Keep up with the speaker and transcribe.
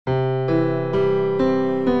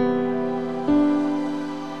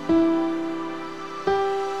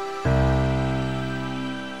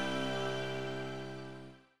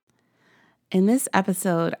In this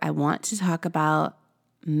episode, I want to talk about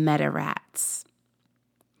MetaRats.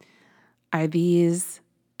 Are these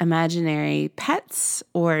imaginary pets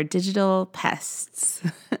or digital pests?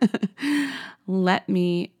 Let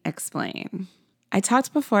me explain. I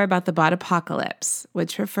talked before about the bot apocalypse,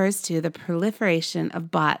 which refers to the proliferation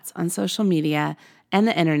of bots on social media and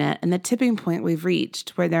the internet and the tipping point we've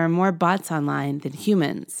reached where there are more bots online than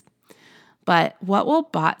humans. But what will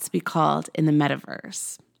bots be called in the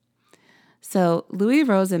metaverse? So Louis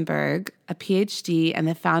Rosenberg, a PhD and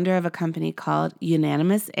the founder of a company called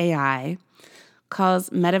Unanimous AI, calls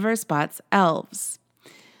metaverse bots elves.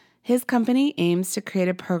 His company aims to create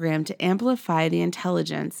a program to amplify the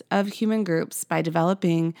intelligence of human groups by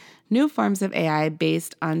developing new forms of AI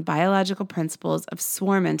based on biological principles of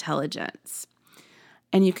swarm intelligence.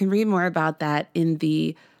 And you can read more about that in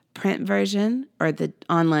the print version or the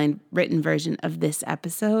online written version of this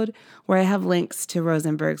episode, where I have links to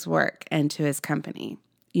Rosenberg's work and to his company,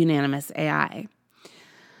 Unanimous AI.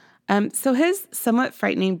 So his somewhat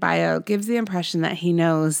frightening bio gives the impression that he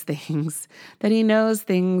knows things,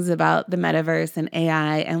 about the metaverse and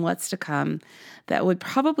AI and what's to come that would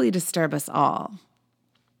probably disturb us all.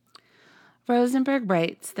 Rosenberg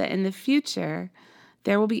writes that in the future,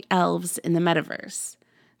 there will be elves in the metaverse.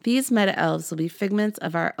 These meta-elves will be figments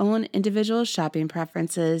of our own individual shopping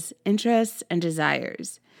preferences, interests, and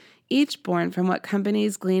desires, each born from what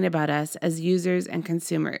companies glean about us as users and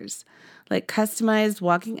consumers, like customized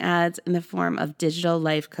walking ads in the form of digital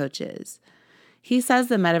life coaches. He says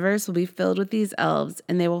the metaverse will be filled with these elves,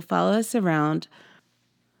 and they will follow us around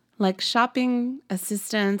like shopping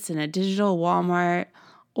assistants in a digital Walmart,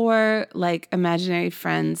 or like imaginary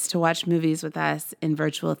friends to watch movies with us in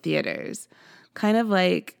virtual theaters. Kind of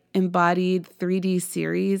like embodied 3D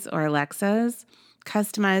Siris or Alexas,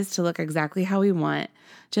 customized to look exactly how we want,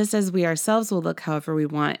 just as we ourselves will look however we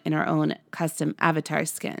want in our own custom avatar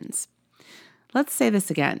skins. Let's say this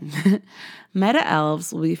again. Meta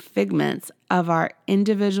elves will be figments of our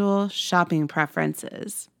individual shopping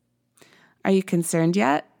preferences. Are you concerned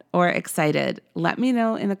yet or excited? Let me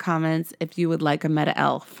know in the comments if you would like a meta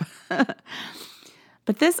elf.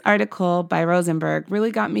 But this article by Rosenberg really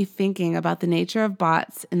got me thinking about the nature of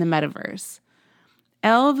bots in the metaverse.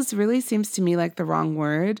 Elves really seems to me like the wrong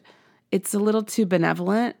word. It's a little too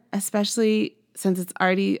benevolent, especially since it's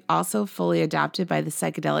already also fully adopted by the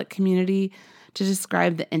psychedelic community to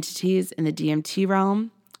describe the entities in the DMT realm.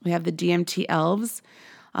 We have the DMT elves,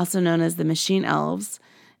 also known as the machine elves.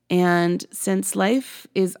 And since life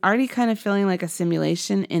is already kind of feeling like a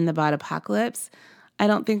simulation in the bot apocalypse, I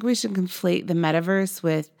don't think we should conflate the metaverse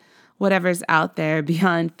with whatever's out there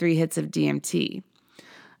beyond 3 hits of DMT.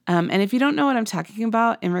 And if you don't know what I'm talking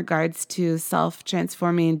about in regards to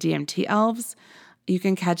self-transforming DMT elves, you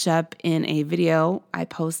can catch up in a video I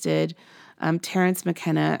posted. Terrence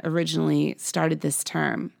McKenna originally started this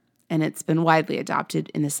term, and it's been widely adopted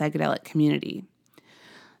in the psychedelic community.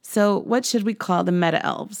 So what should we call the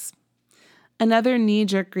meta-elves? Another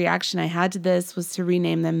knee-jerk reaction I had to this was to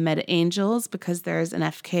rename them Meta-Angels because there's an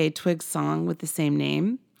FK Twigs song with the same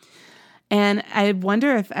name. And I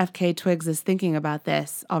wonder if FK Twigs is thinking about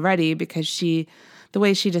this already because the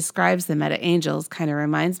way she describes the Meta-Angels kind of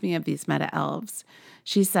reminds me of these Meta-Elves.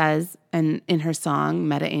 She says, and in her song,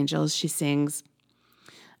 Meta-Angels, she sings,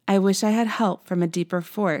 "I wish I had help from a deeper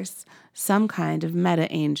force, some kind of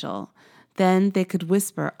meta-angel. Then they could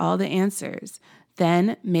whisper all the answers.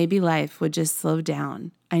 Then maybe life would just slow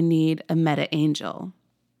down. I need a meta-angel."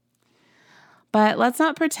 But let's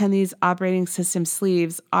not pretend these operating system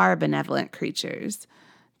sleeves are benevolent creatures.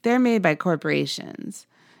 They're made by corporations.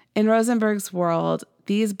 In Rosenberg's world,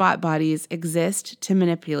 these bot bodies exist to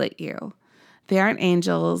manipulate you. They aren't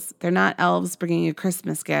angels. They're not elves bringing you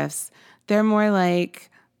Christmas gifts. They're more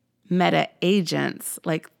like meta-agents,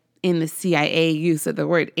 like in the CIA use of the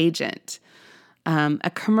word agent.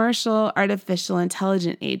 A commercial artificial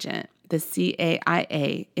intelligence agent, the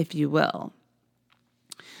CAIA, if you will.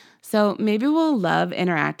 So maybe we'll love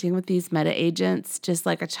interacting with these meta agents just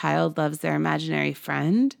like a child loves their imaginary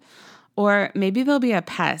friend. Or maybe they'll be a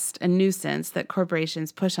pest, a nuisance that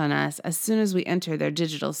corporations push on us as soon as we enter their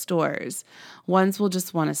digital stores. Ones we'll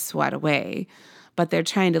just want to swat away, but they're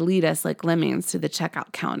trying to lead us like lemmings to the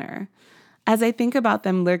checkout counter. As I think about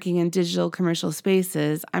them lurking in digital commercial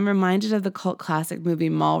spaces, I'm reminded of the cult classic movie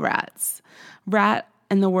Mallrats. Rat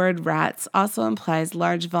and the word rats also implies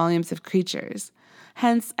large volumes of creatures.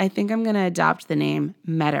 Hence, I think I'm going to adopt the name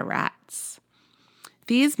MetaRats.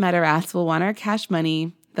 These MetaRats will want our cash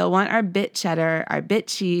money. They'll want our bit cheddar, our bit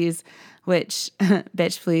cheese, which,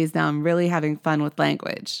 bitch please, now I'm really having fun with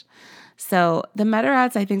language. So the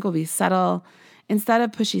MetaRats, I think, will be subtle Instead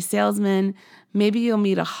of pushy salesmen, maybe you'll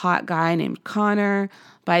meet a hot guy named Connor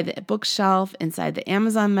by the bookshelf inside the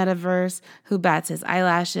Amazon metaverse who bats his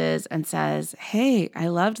eyelashes and says, "Hey, I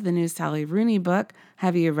loved the new Sally Rooney book.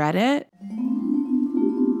 Have you read it?"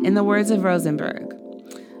 In the words of Rosenberg,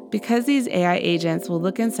 because these AI agents will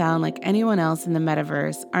look and sound like anyone else in the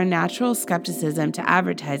metaverse, our natural skepticism to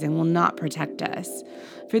advertising will not protect us.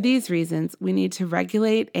 For these reasons, we need to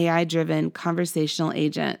regulate AI-driven conversational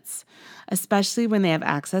agents, especially when they have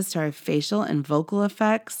access to our facial and vocal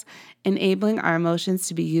effects, enabling our emotions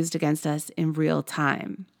to be used against us in real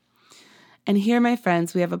time. And here, my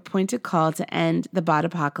friends, we have a pointed call to end the bot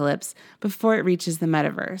apocalypse before it reaches the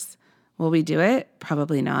metaverse. Will we do it?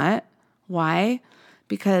 Probably not. Why?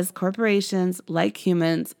 Because corporations, like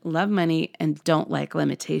humans, love money and don't like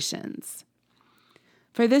limitations.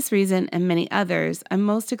 For this reason and many others, I'm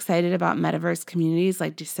most excited about metaverse communities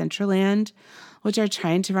like Decentraland, which are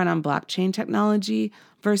trying to run on blockchain technology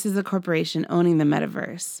versus a corporation owning the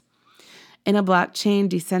metaverse. In a blockchain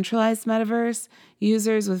decentralized metaverse,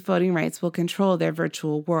 users with voting rights will control their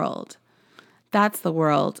virtual world. That's the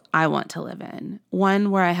world I want to live in,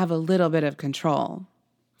 one where I have a little bit of control.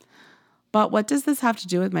 But what does this have to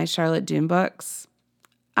do with my Charlotte Doon books?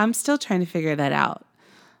 I'm still trying to figure that out.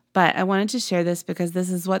 But I wanted to share this because this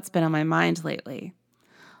is what's been on my mind lately.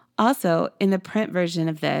 Also, in the print version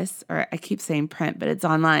of this, or I keep saying print, but it's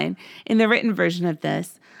online, in the written version of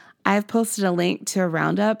this, I've posted a link to a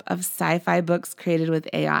roundup of sci-fi books created with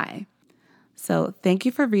AI. So thank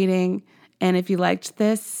you for reading. And if you liked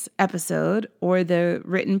this episode or the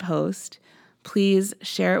written post, please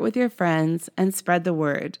share it with your friends and spread the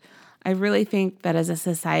word. I really think that as a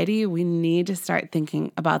society, we need to start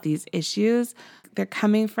thinking about these issues. They're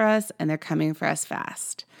coming for us, and they're coming for us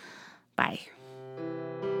fast. Bye.